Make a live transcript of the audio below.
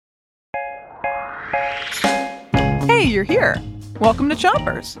Hey, you're here. Welcome to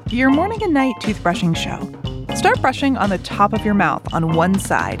Chompers, your morning and night toothbrushing show. Start brushing on the top of your mouth on one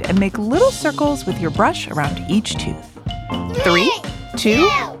side and make little circles with your brush around each tooth. 3, 2,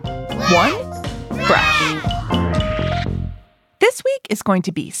 1, brush. This week is going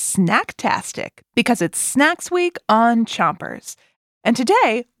to be snacktastic because it's Snacks Week on Chompers. And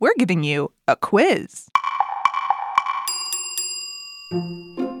today, we're giving you a quiz.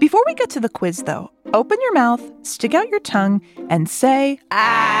 Before we get to the quiz, though, open your mouth, stick out your tongue, and say,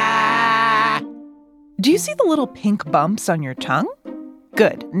 ah! Do you see the little pink bumps on your tongue?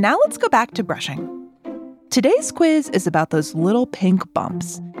 Good. Now let's go back to brushing. Today's quiz is about those little pink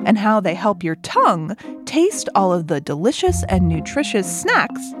bumps and how they help your tongue taste all of the delicious and nutritious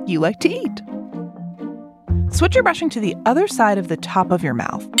snacks you like to eat. Switch your brushing to the other side of the top of your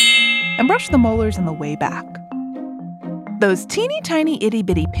mouth and brush the molars in the way back. Those teeny tiny itty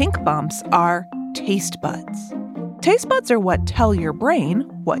bitty pink bumps are taste buds. Taste buds are what tell your brain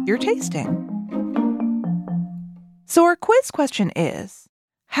what you're tasting. So our quiz question is,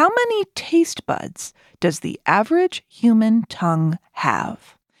 how many taste buds does the average human tongue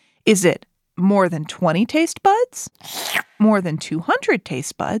have? Is it more than 20 taste buds? More than 200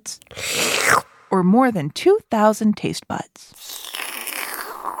 taste buds? Or more than 2,000 taste buds?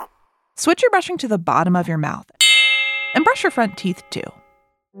 Switch your brushing to the bottom of your mouth and brush your front teeth too.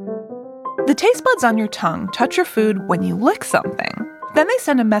 The taste buds on your tongue touch your food when you lick something. Then they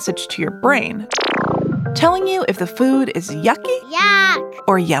send a message to your brain telling you if the food is yucky Yuck!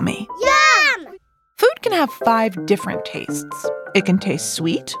 or yummy. Yum! Food can have 5 different tastes. It can taste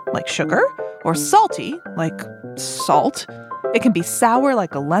sweet, like sugar, or salty, like salt. It can be sour,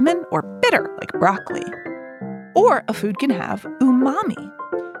 like a lemon, or bitter, like broccoli. Or a food can have umami,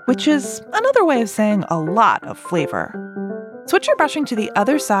 which is another way of saying a lot of flavor. Switch your brushing to the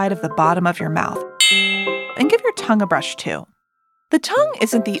other side of the bottom of your mouth and give your tongue a brush too. The tongue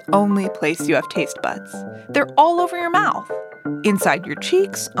isn't the only place you have taste buds. They're all over your mouth, inside your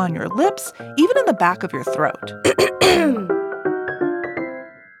cheeks, on your lips, even in the back of your throat.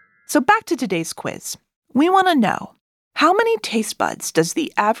 So back to today's quiz. We want to know, how many taste buds does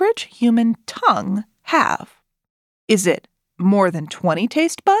the average human tongue have? Is it more than 20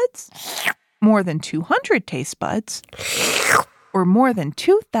 taste buds? More than 200 taste buds? Or more than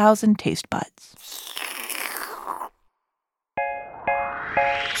 2,000 taste buds?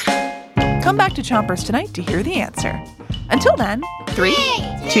 Come back to Chompers tonight to hear the answer. Until then, 3,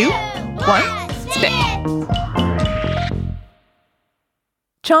 2, 1, spit.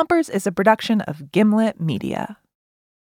 Chompers is a production of Gimlet Media.